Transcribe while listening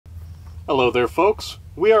Hello there, folks.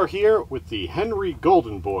 We are here with the Henry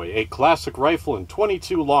Golden Boy, a classic rifle and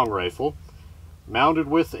 .22 long rifle, mounted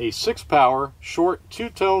with a 6-power, short,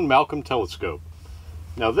 two-tone Malcolm telescope.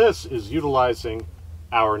 Now this is utilizing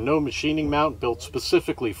our no machining mount built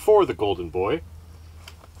specifically for the Golden Boy.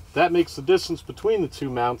 That makes the distance between the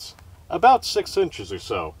two mounts about 6 inches or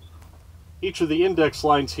so. Each of the index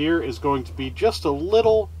lines here is going to be just a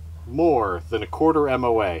little more than a quarter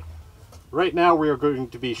MOA. Right now we are going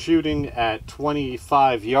to be shooting at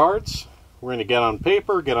 25 yards. We're going to get on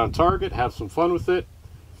paper, get on target, have some fun with it.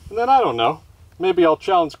 And then, I don't know, maybe I'll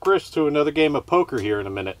challenge Chris to another game of poker here in a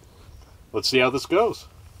minute. Let's see how this goes.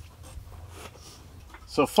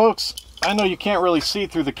 So folks, I know you can't really see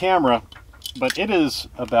through the camera, but it is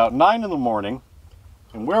about 9 in the morning,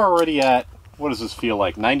 and we're already at, what does this feel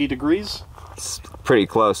like, 90 degrees? It's pretty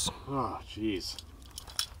close. Oh, jeez.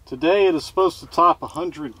 Today it is supposed to top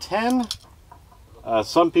 110.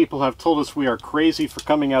 Some people have told us we are crazy for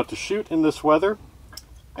coming out to shoot in this weather,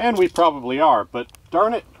 and we probably are, but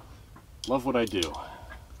darn it, love what I do.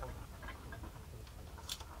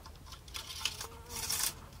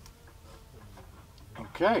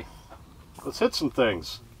 Okay, let's hit some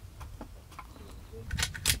things.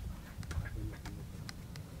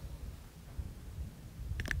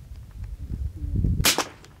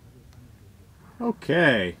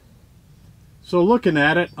 Okay, so looking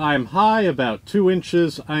at it, I'm high about 2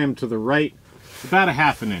 inches, I am to the right about a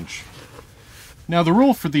 ½ an inch. Now the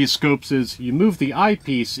rule for these scopes is you move the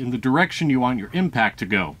eyepiece in the direction you want your impact to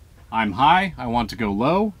go. I'm high, I want to go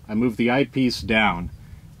low, I move the eyepiece down.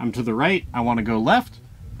 I'm to the right, I want to go left,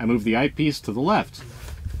 I move the eyepiece to the left.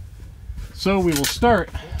 So we will start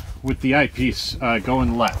with the eyepiece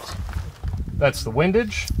going left. That's the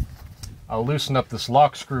windage. I'll loosen up this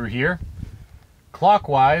lock screw here.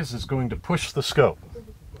 Clockwise is going to push the scope.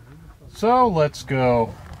 So let's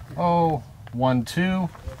go 1, 2.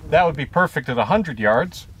 That would be perfect at 100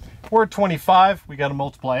 yards. We're at 25. We got to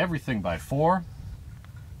multiply everything by 4.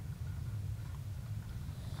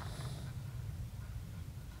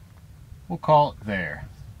 We'll call it there.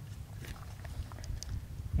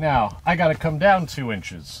 Now, I got to come down 2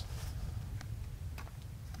 inches.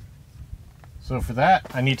 So for that,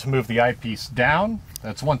 I need to move the eyepiece down.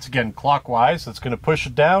 That's once again clockwise. That's going to push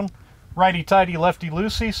it down. Righty-tighty,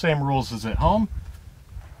 lefty-loosey, same rules as at home.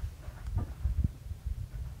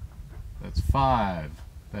 That's 5.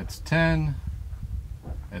 That's 10.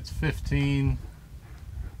 That's 15.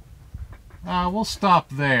 We'll stop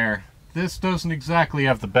there. This doesn't exactly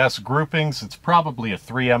have the best groupings. It's probably a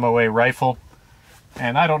 3 MOA rifle,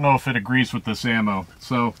 and I don't know if it agrees with this ammo.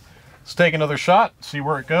 So let's take another shot, see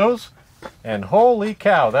where it goes. And holy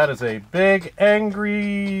cow, that is a big,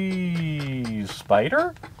 angry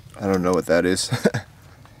spider? I don't know what that is.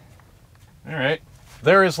 Alright.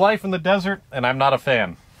 There is life in the desert, and I'm not a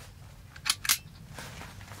fan.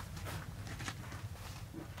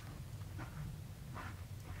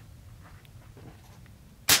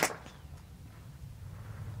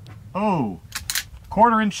 Oh,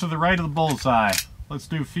 1/4 inch to the right of the bullseye. Let's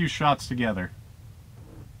do a few shots together.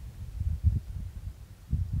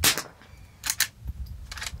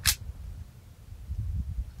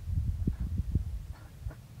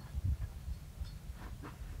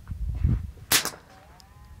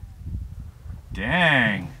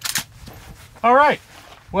 Dang. All right.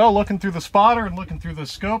 Well, looking through the spotter and looking through the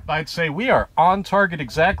scope, I'd say we are on target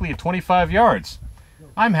exactly at 25 yards.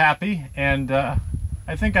 I'm happy, and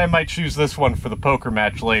I think I might choose this one for the poker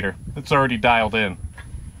match later. It's already dialed in.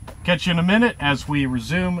 Catch you in a minute as we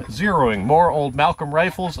resume zeroing more old Malcolm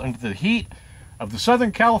rifles under the heat of the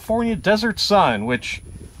Southern California desert sun, which,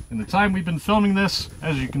 in the time we've been filming this,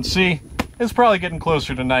 as you can see, is probably getting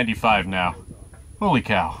closer to 95 now. Holy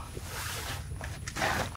cow.